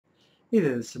Hey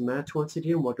there, this is Matt once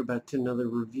again. Welcome back to another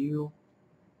review.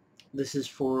 This is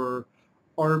for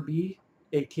RB,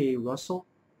 aka Russell.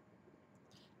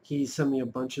 He sent me a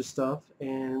bunch of stuff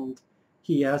and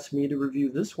he asked me to review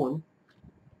this one,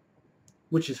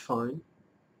 which is fine,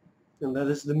 and that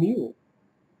is The Mule.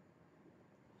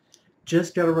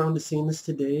 Just got around to seeing this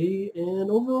today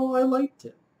and overall I liked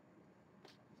it.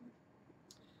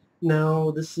 Now,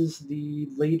 this is the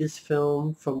latest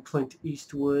film from Clint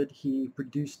Eastwood. He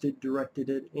produced it, directed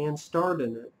it, and starred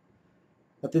in it.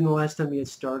 I think the last time he had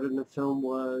starred in a film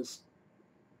was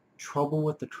Trouble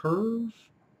with the Curve.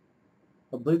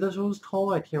 I believe that's what it was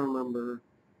called. I can't remember.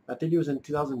 I think it was in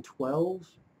 2012.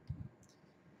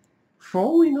 For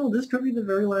all we know, this could be the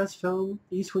very last film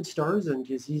Eastwood stars in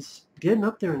because he's getting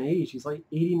up there in age. He's like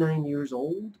 89 years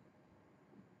old.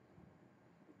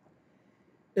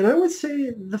 And I would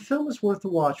say the film is worth a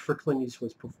watch for Clint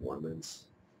Eastwood's performance.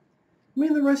 I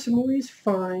mean, the rest of the movie is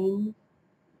fine.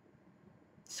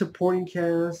 Supporting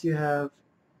cast, you have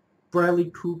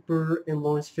Bradley Cooper and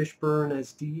Laurence Fishburne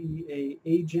as DEA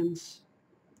agents.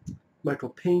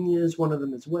 Michael Peña is one of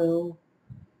them as well.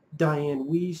 Dianne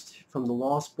Wiest from The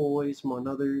Lost Boys, among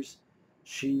others.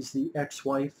 She's the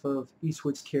ex-wife of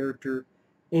Eastwood's character.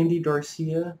 Andy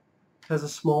García has a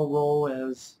small role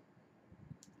as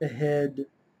a head,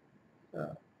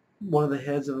 one of the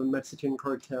heads of a Mexican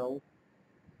cartel.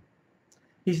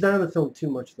 He's not in the film too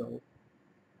much, though.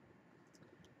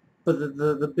 But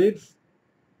the big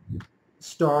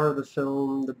star of the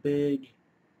film, the big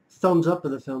thumbs up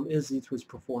of the film is Eastwood's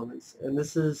performance. And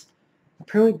this is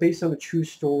apparently based on a true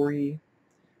story.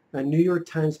 A New York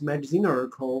Times Magazine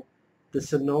article, the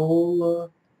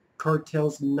Sinaloa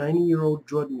Cartel's 90-year-old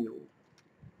drug mule.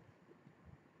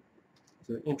 It's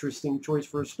an interesting choice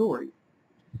for a story.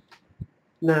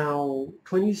 Now,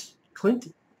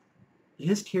 Clint,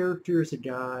 his character is a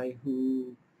guy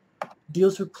who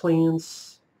deals with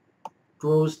plants,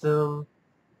 grows them,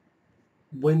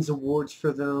 wins awards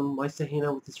for them, likes to hang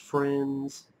out with his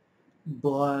friends,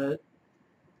 but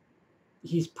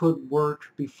he's put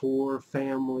work before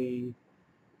family.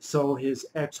 So his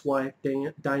ex-wife,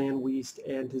 Dianne Wiest,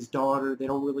 and his daughter, they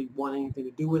don't really want anything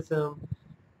to do with him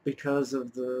because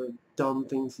of the dumb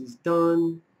things he's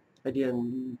done. Again,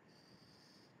 he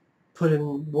put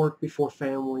in work before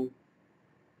family.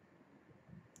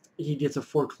 He gets a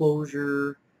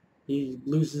foreclosure. He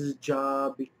loses his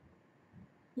job,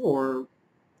 or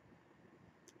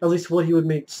at least what he would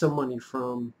make some money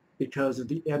from because of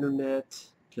the internet,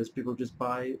 because people just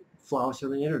buy flowers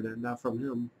from the internet, not from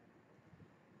him.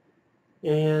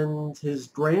 And his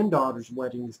granddaughter's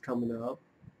wedding is coming up.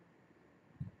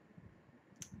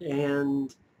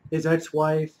 And his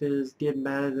ex-wife is getting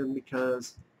mad at him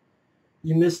because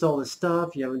you missed all this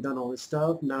stuff, you haven't done all this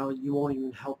stuff, now you won't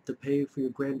even help to pay for your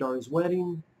granddaughter's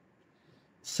wedding.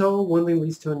 So one thing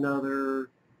leads to another.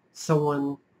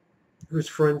 Someone whose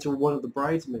friends are one of the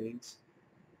bridesmaids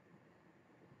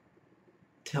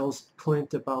tells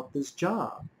Clint about this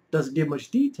job. Doesn't give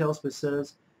much details, but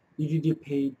says you can get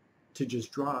paid to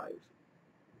just drive.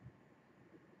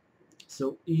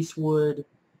 So Eastwood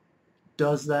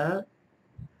does that.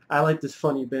 I like this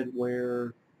funny bit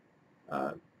where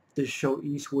they show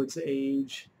Eastwood's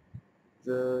age.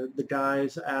 The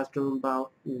guys ask him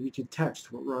about, you can text,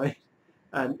 right?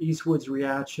 And Eastwood's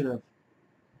reaction of,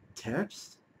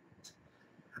 text?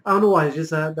 I don't know why, it's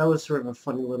just that was sort of a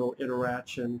funny little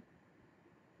interaction.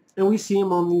 And we see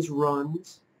him on these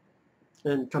runs,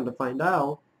 and come to find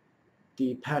out,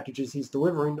 the packages he's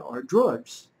delivering are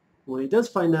drugs. When he does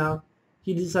find out,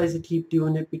 he decides to keep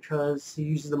doing it because he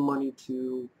uses the money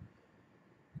to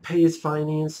pay his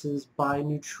finances, buy a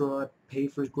new truck, pay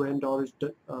for his granddaughter's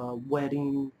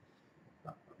wedding.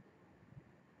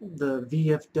 The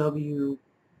VFW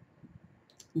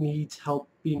needs help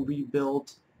being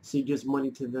rebuilt, so he gives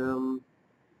money to them.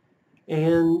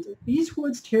 And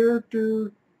Eastwood's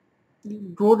character, you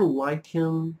grow to like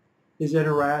him, his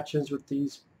interactions with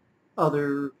these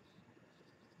other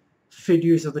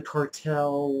figures of the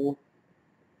cartel,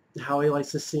 how he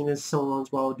likes to sing his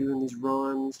songs while doing these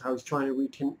runs, how he's trying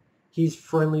to he's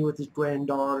friendly with his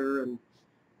granddaughter and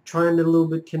trying to a little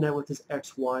bit connect with his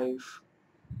ex-wife.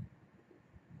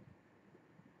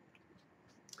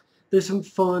 There's some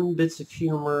fun bits of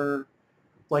humor,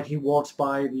 like he walks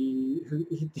by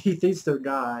he thinks they're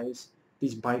guys,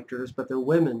 these bikers, but they're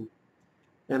women,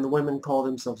 and the women call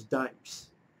themselves dykes.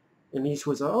 And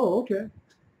Eastwood's like, oh, okay,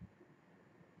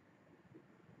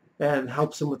 and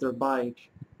helps them with their bike,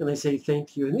 and they say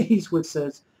thank you, and Eastwood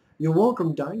says, you're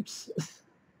welcome, dykes.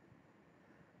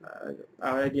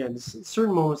 Again,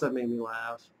 certain moments that made me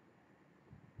laugh.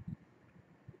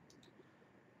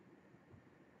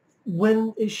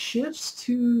 when it shifts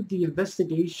to the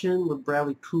investigation with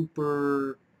Bradley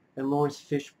Cooper and Laurence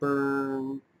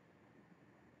Fishburne,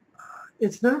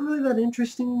 it's not really that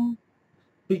interesting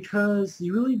because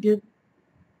you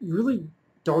really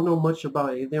don't know much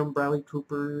about any of Bradley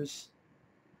Cooper's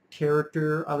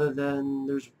character other than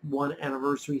there's one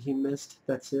anniversary he missed.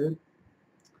 That's it.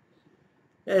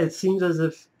 It seems as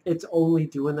if it's only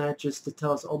doing that just to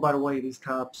tell us, oh, by the way, these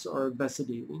cops are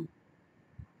investigating.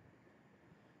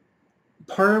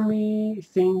 Part of me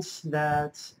thinks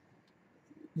that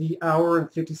the hour and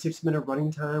 56-minute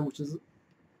running time, which is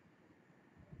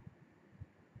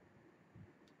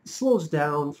slows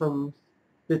down from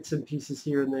bits and pieces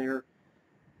here and there.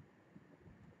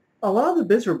 A lot of the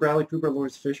bits where Bradley Cooper and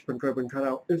Laurence Fishburne could have been cut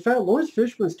out. In fact, Laurence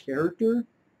Fishburne's character,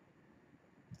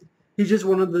 he's just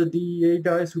one of the DEA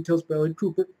guys who tells Bradley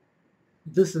Cooper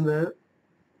this and that.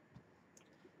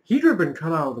 He could have been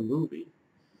cut out of the movie.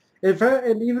 In fact,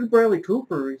 and even Bradley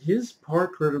Cooper, his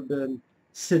part could have been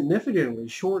significantly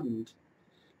shortened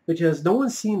because no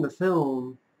one's seen the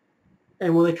film,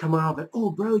 and when they come out of it,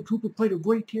 oh, Bradley Cooper played a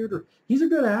great character. He's a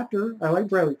good actor. I like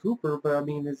Bradley Cooper, but I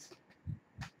mean, it's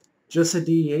just a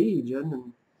DEA agent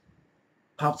and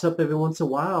pops up every once in a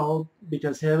while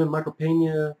because him and Michael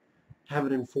Peña have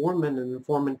an informant, and the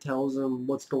informant tells them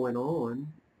what's going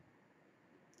on.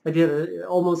 I get it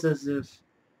almost as if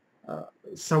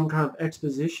some kind of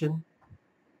exposition.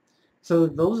 So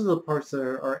those are the parts that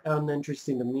are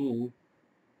uninteresting to me,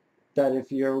 that if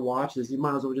you ever watch this, you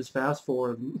might as well just fast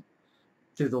forward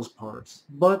through those parts.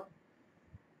 But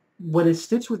when it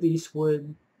sticks with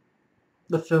Eastwood,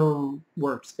 the film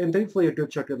works. And thankfully a good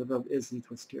chunk of the film is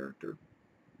Eastwood's character.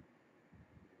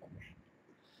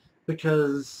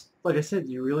 Because, like I said,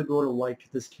 you really go to like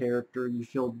this character. You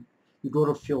go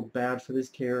to feel bad for this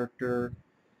character.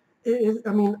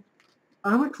 I mean,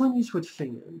 I'm a Clint Eastwood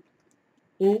fan.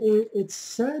 It's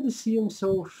sad to see him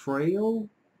so frail,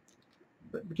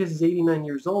 because he's 89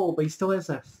 years old, but he still has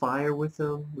that fire with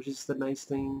him, which is the nice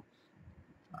thing.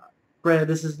 Granted,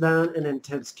 this is not an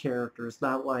intense character. It's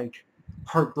not like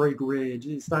Heartbreak Ridge.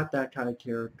 It's not that kind of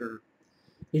character.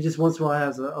 He just once in a while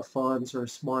has a fun sort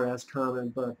of smart-ass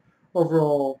comment, but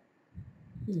overall,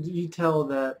 you tell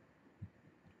that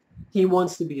he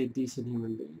wants to be a decent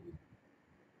human being.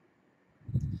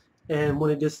 And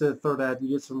when it gets to the third act,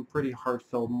 you get some pretty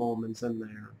heartfelt moments in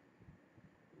there.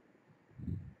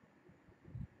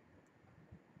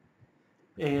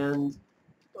 And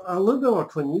a little bit about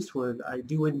Clint Eastwood, I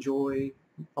do enjoy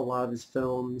a lot of his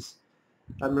films.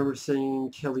 I remember seeing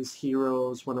Kelly's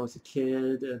Heroes when I was a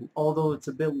kid, and although it's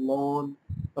a bit long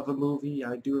of a movie,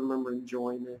 I do remember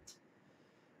enjoying it.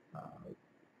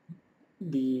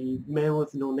 The Man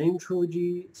with No Name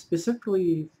trilogy,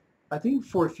 specifically, I think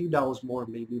For a Few Dollars More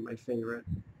may be my favorite,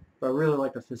 but I really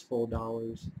like A Fistful of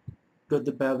Dollars. Good,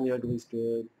 the Bad, and the Ugly is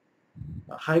good.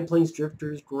 High Plains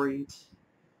Drifter is great.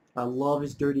 I love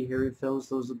his Dirty Harry films.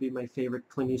 Those would be my favorite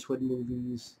Clint Eastwood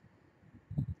movies.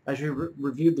 I actually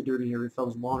reviewed the Dirty Harry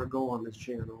films long ago on this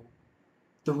channel.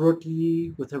 The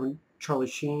Rookie with him and Charlie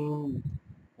Sheen.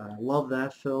 I love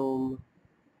that film.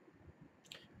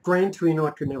 Gran Torino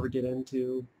I could never get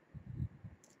into.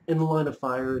 In the Line of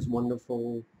Fire is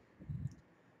wonderful.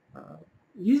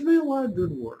 He's made a lot of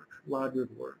good work. A lot of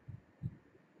good work.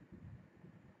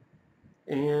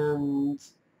 And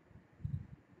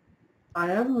I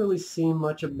haven't really seen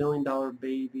much of $1 Million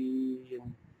Baby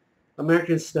and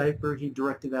American Sniper. He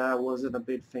directed that. I wasn't a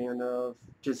big fan of.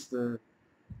 Just the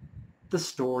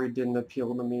story didn't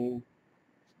appeal to me.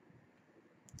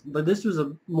 But this was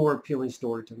a more appealing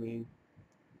story to me.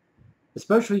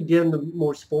 Especially getting the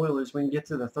more spoilers when you get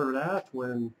to the third act,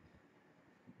 when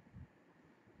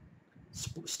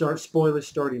spoilers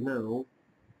starting now.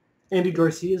 Andy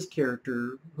Garcia's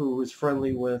character, who was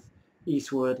friendly with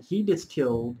Eastwood, he gets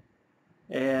killed,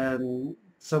 and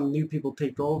some new people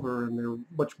take over, and they're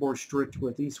much more strict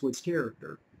with Eastwood's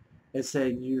character and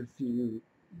saying,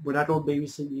 we're not going to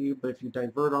babysit you, but if you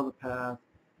divert on the path,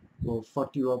 we'll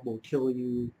fuck you up, we'll kill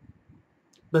you.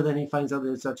 But then he finds out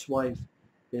that his ex-wife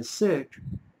is sick,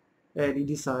 and he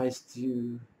decides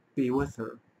to be with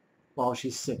her while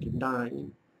she's sick and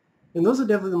dying. And those are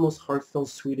definitely the most heartfelt,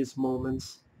 sweetest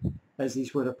moments, as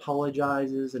Eastwood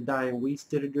apologizes, and Dianne Wiest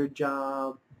did a good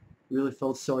job. Really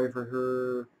felt sorry for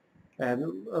her,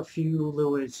 and a few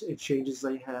little exchanges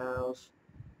they have.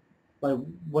 Like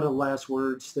one of the last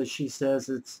words that she says,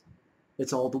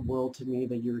 it's all the world to me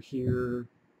that you're here.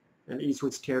 And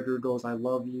Eastwood's character goes, I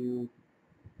love you.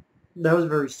 That was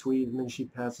very sweet, and then she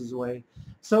passes away.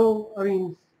 So, I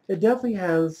mean, it definitely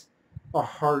has a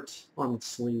heart on its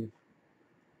sleeve,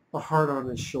 a heart on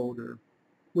its shoulder,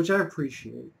 which I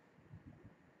appreciate.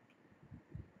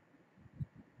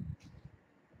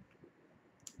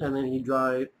 and then he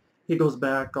goes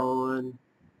back on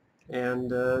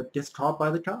and gets caught by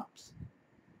the cops,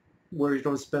 where he's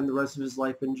going to spend the rest of his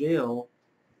life in jail,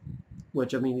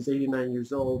 which, I mean, he's 89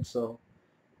 years old, so.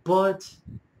 But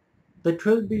that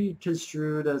could be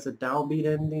construed as a downbeat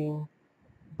ending,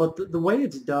 but the way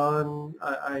it's done,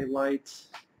 I liked,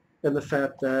 and the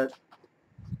fact that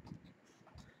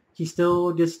he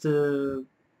still gets to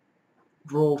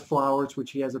grow flowers,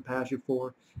 which he has a passion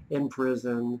for, in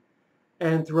prison.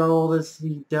 And throughout all this,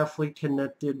 he definitely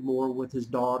connected more with his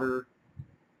daughter.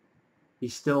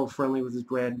 He's still friendly with his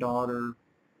granddaughter.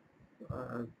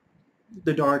 Uh,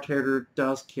 the dark character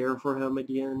does care for him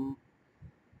again,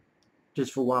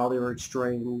 just for a while they were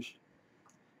estranged.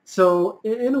 So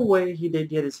in a way, he did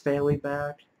get his family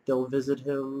back. They'll visit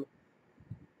him,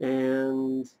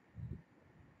 and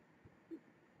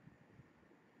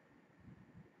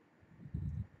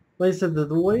like I said,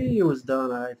 the way it was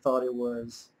done, I thought it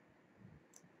was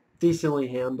decently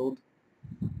handled.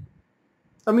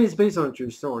 I mean, it's based on a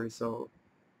true story, so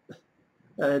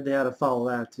they had to follow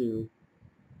that too.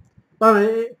 But I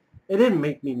mean, it didn't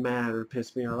make me mad or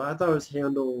piss me off. I thought it was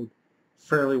handled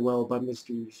fairly well by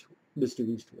Mr.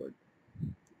 Eastwood.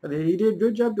 I mean, he did a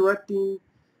good job directing.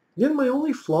 Again, my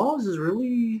only flaws is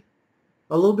really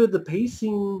a little bit of the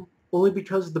pacing, only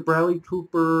because of the Bradley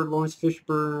Cooper, Laurence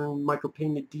Fishburne, Michael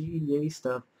Peña DEA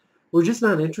stuff were just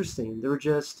not interesting. They were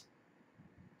just,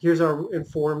 here's our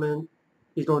informant,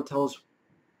 he's going to tell us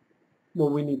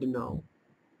what we need to know.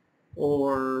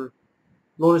 Or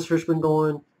Laurence Fishburne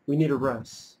going, we need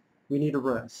arrests. We need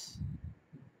arrests.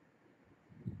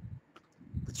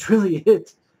 That's really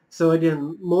it. So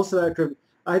again, most of that could,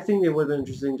 I think it would have been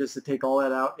interesting just to take all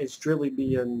that out and strictly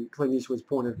be in Clint Eastwood's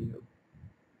point of view.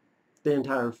 The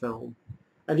entire film.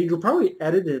 And you could probably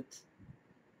edit it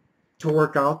to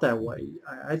work out that way.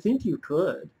 I think you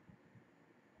could.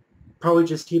 Probably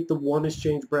just keep the one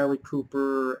exchange Bradley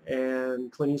Cooper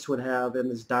and Clint Eastwood have in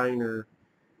this diner,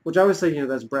 which I would say,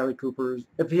 that's Bradley Cooper's.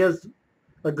 If he has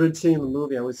a good scene in the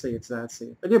movie, I would say it's that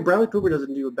scene. Again, Bradley Cooper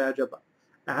doesn't do a bad job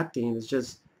acting. It's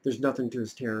just there's nothing to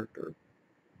his character.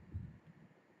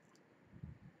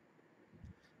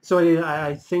 So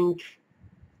I think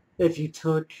if you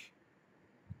took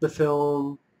the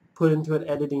film, put into an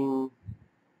editing,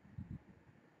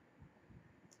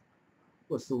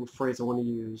 what's the phrase I want to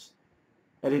use?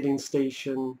 Editing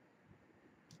station,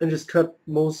 and just cut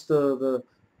most of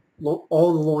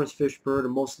all the Laurence Fishburne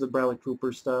and most of the Bradley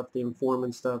Cooper stuff, the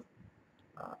informant stuff,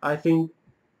 I think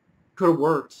could have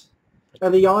worked.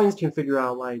 And the audience can figure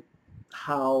out, like,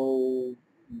 how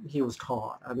he was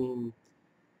caught. I mean,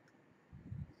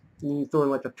 you throw in,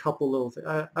 like, a couple little things.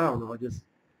 I don't know.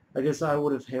 I guess I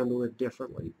would have handled it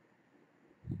differently.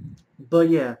 But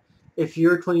yeah, if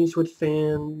you're a Clint Eastwood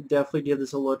fan, definitely give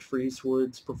this a look for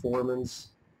Eastwood's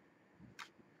performance.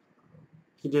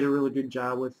 He did a really good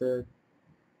job with it.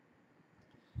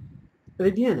 And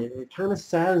again, it kind of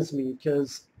saddens me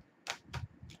because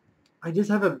I just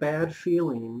have a bad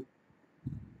feeling,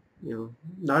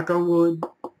 knock on wood,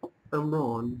 I'm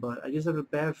wrong, but I just have a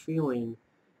bad feeling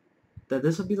that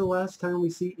this will be the last time we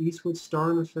see Eastwood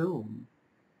star in a film.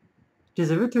 Because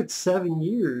if it took 7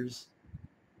 years,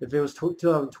 if it was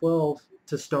 2012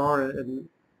 to star and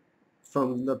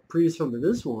from the previous film to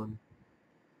this one,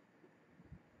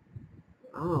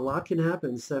 I don't know, a lot can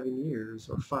happen in 7 years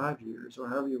or 5 years or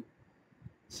however you.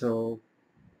 So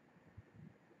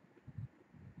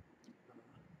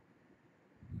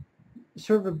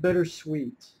sort of a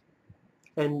bittersweet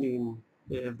ending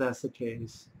if that's the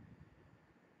case.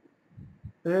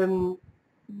 And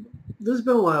there's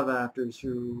been a lot of actors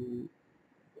who,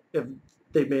 if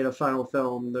they made a final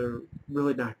film, they're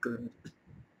really not good.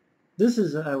 This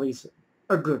is at least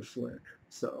a good flick,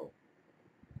 so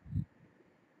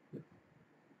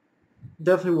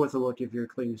definitely worth a look if you're a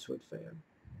Clint Eastwood fan.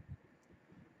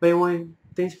 But anyway,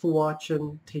 thanks for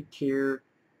watching, take care,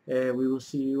 and we will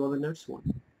see you on the next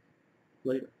one.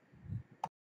 Later.